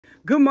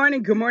Good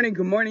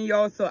morning,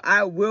 y'all. So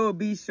I will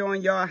be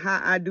showing y'all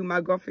how I do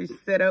my goldfish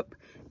setup,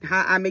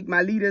 how I make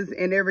my leaders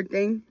and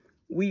everything.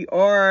 We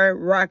are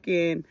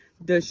rocking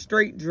the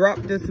straight drop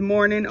this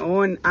morning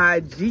on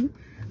IG,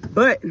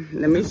 but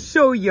let me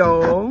show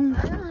y'all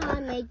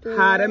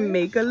how to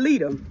make a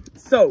leader.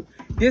 So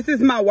this is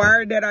my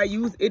wire that I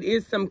use. It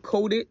is some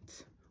coated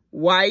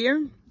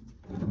wire.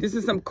 This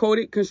is some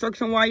coated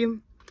construction wire.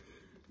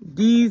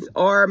 These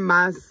are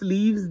my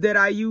sleeves that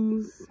I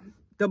use,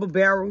 double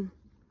barrel.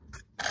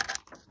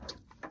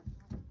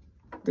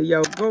 There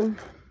y'all go.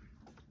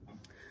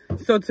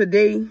 So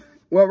today,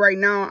 well, right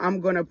now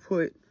I'm gonna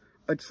put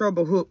a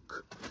treble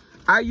hook.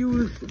 I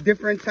use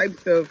different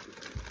types of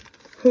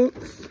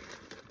hooks.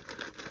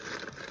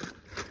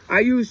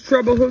 I use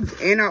treble hooks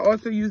and I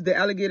also use the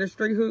alligator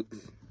straight hooks.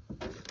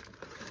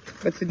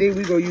 But today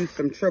we gonna use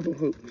some treble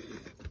hooks.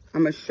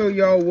 I'm gonna show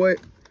y'all what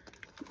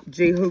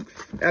J hooks,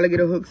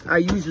 alligator hooks I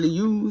usually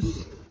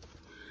use.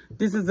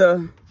 This is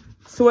a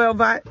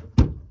 12-aught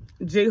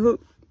J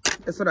hook.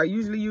 That's what I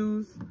usually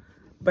use.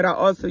 But I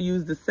also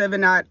use the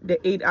 7-aught, the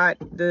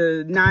 8-aught,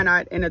 the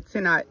 9-aught, and the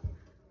 10-aught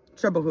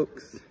treble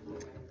hooks.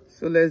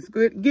 So let's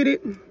get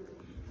it.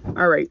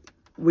 All right,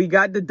 we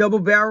got the double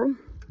barrel.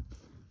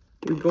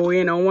 We go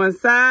in on one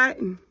side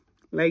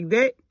like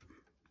that.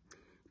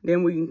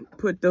 Then we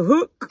put the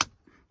hook,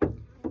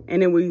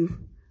 and then we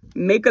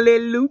make a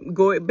little loop,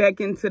 go it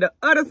back into the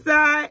other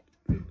side.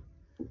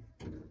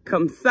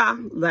 Comme ça,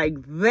 like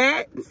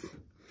that.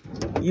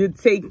 You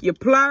take your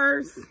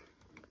pliers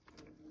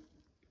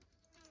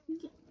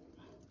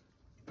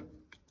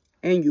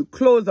and you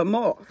close them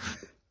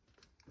off.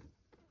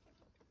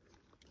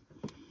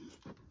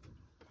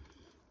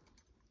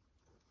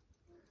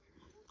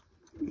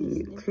 And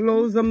you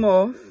close them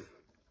off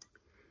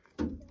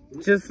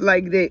just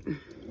like that.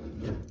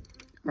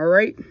 All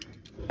right.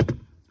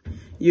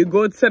 You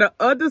go to the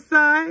other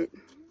side.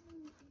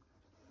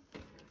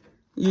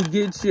 You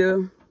get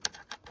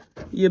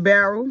your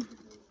barrel.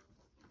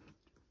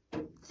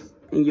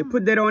 And you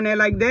put that on there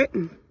like that.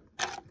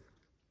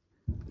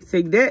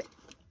 Take that.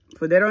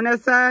 Put that on that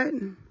side,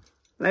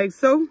 like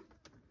so.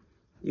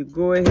 You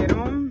go ahead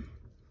on,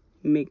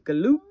 make a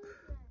loop.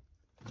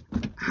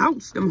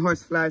 Ouch, them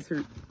horse flies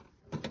hurt.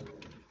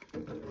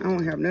 I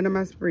don't have none of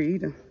my spray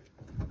either.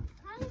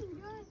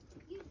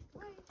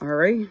 All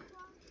right,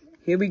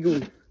 here we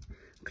go.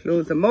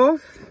 Close them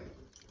off.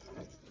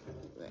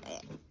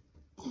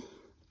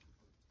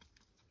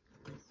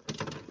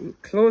 And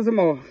close them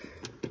off.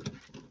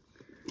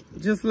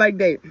 Just like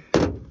that.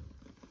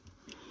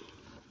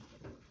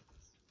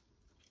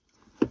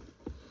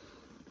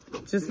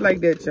 Just like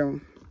that, y'all.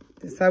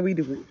 That's how we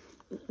do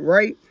it,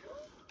 right?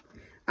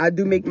 I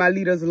do make my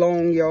leaders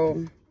long,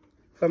 y'all,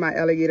 for my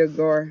alligator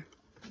gar,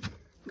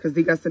 because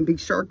they got some big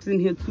sharks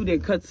in here too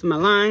that cuts my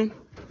line.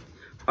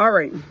 All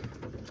right.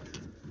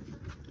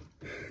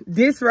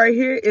 This right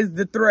here is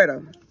the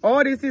threader.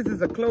 All this is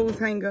a clothes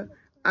hanger.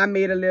 I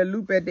made a little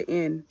loop at the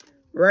end,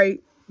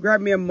 right?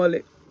 Grab me a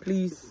mullet,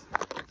 please.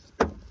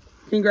 Can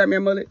you grab me a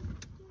mullet?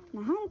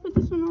 Now, how do I put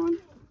this one on?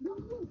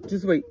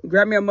 Just wait.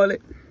 Grab me a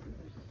mullet.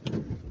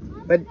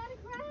 But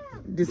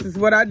this is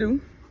what I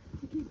do.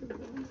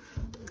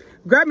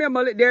 Grab me a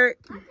mullet, Derek.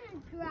 I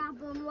can't grab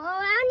them all.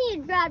 I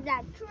need to grab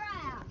that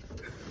trap.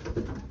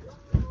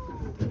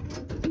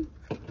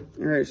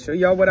 All right, show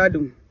y'all what I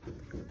do.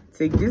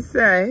 Take this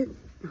side,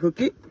 hook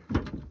it.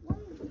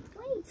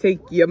 Take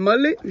your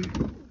mullet,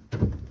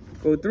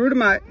 go through the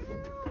knot.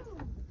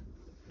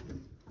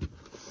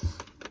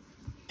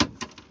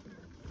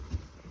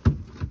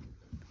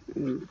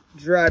 And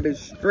drive it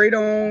straight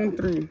on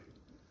through.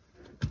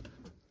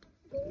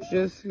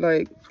 Just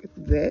like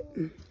that.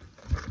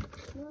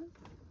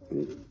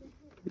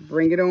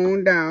 Bring it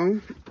on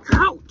down.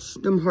 Ouch!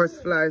 Them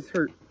horse flies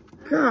hurt.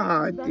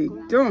 God, they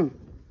don't.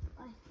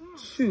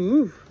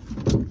 Shoo.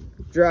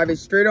 Drive it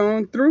straight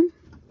on through.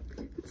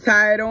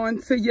 Tie it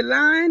on to your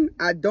line.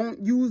 I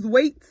don't use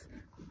weights.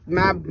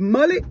 My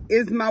mullet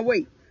is my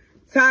weight.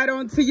 Tie it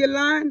onto your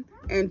line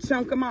and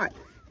chunk them out.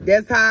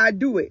 That's how I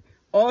do it.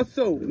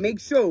 Also,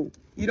 make sure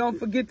you don't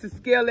forget to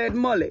scale that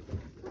mullet,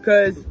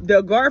 because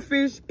the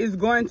garfish is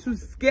going to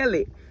scale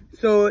it.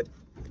 So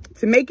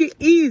to make it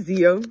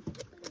easier,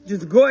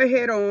 just go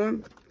ahead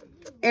on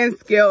and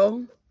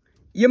scale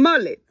your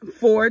mullet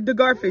for the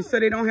garfish, so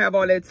they don't have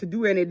all that to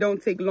do and it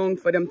don't take long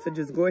for them to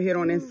just go ahead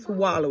on and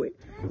swallow it.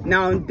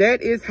 Now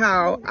that is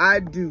how I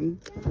do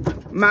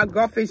my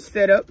garfish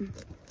setup.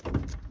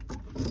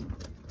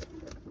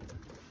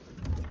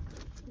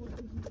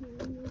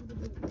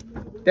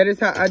 That is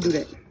how I do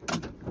that.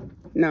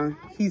 Now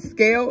he's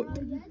scaled.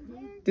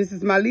 This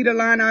is my leader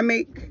line I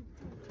make.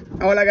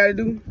 All I gotta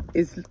do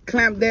is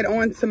clamp that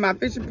onto my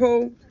fishing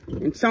pole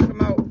and chunk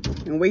them out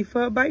and wait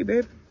for a bite,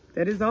 babe.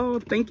 That is all.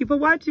 Thank you for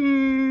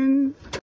watching.